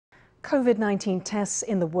COVID-19 tests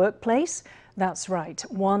in the workplace? That's right.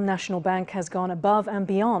 One national bank has gone above and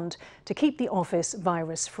beyond to keep the office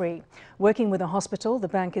virus-free. Working with a hospital, the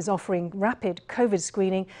bank is offering rapid COVID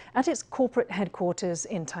screening at its corporate headquarters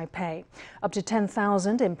in Taipei. Up to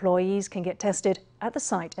 10,000 employees can get tested at the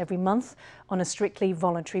site every month on a strictly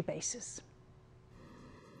voluntary basis.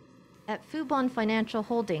 At Fubon Financial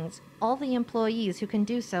Holdings, all the employees who can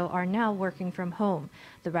do so are now working from home.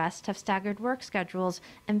 The rest have staggered work schedules,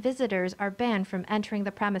 and visitors are banned from entering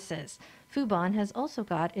the premises. Fubon has also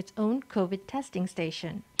got its own COVID testing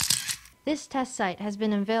station. This test site has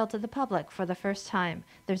been unveiled to the public for the first time.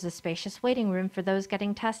 There's a spacious waiting room for those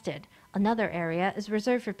getting tested. Another area is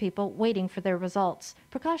reserved for people waiting for their results.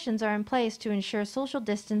 Precautions are in place to ensure social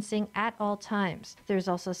distancing at all times. There's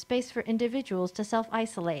also space for individuals to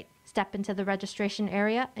self-isolate. Step into the registration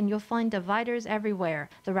area and you'll find dividers everywhere.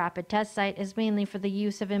 The rapid test site is mainly for the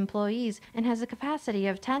use of employees and has a capacity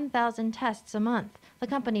of 10,000 tests a month. The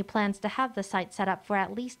company plans to have the site set up for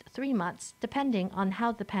at least 3 months, depending on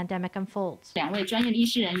how the pandemic unfolds.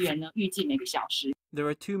 There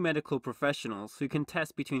are 2 medical professionals who can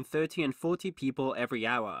test between 30 and 40 people every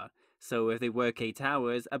hour. So if they work 8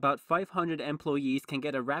 hours, about 500 employees can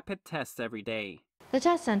get a rapid test every day. The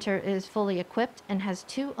test center is fully equipped and has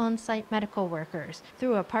 2 on-site medical workers.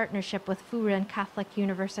 Through a partnership with Fubon Catholic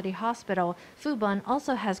University Hospital, Fubon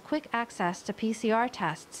also has quick access to PCR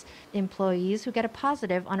tests. Employees who get a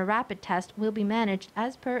positive on a rapid test will be managed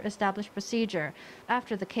as per established procedure.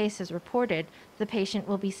 After the case is reported, the patient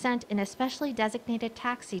will be sent in a specially designated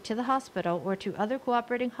taxi to the hospital or to other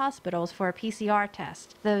cooperating hospitals for a PCR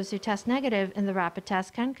test. Those who test negative in the rapid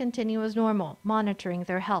test can continue as normal, monitoring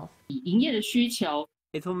their health.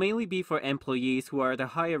 It will mainly be for employees who are at a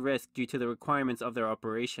higher risk due to the requirements of their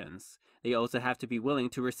operations. They also have to be willing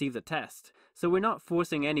to receive the test, so we're not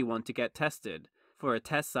forcing anyone to get tested. For a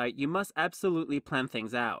test site, you must absolutely plan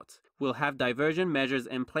things out. We'll have diversion measures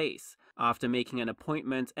in place. After making an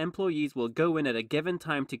appointment, employees will go in at a given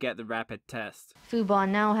time to get the rapid test. Fubon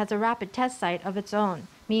now has a rapid test site of its own.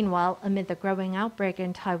 Meanwhile, amid the growing outbreak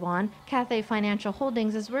in Taiwan, Cathay Financial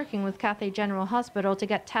Holdings is working with Cathay General Hospital to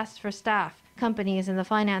get tests for staff. Companies in the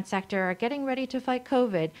finance sector are getting ready to fight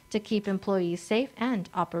COVID to keep employees safe and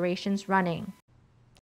operations running.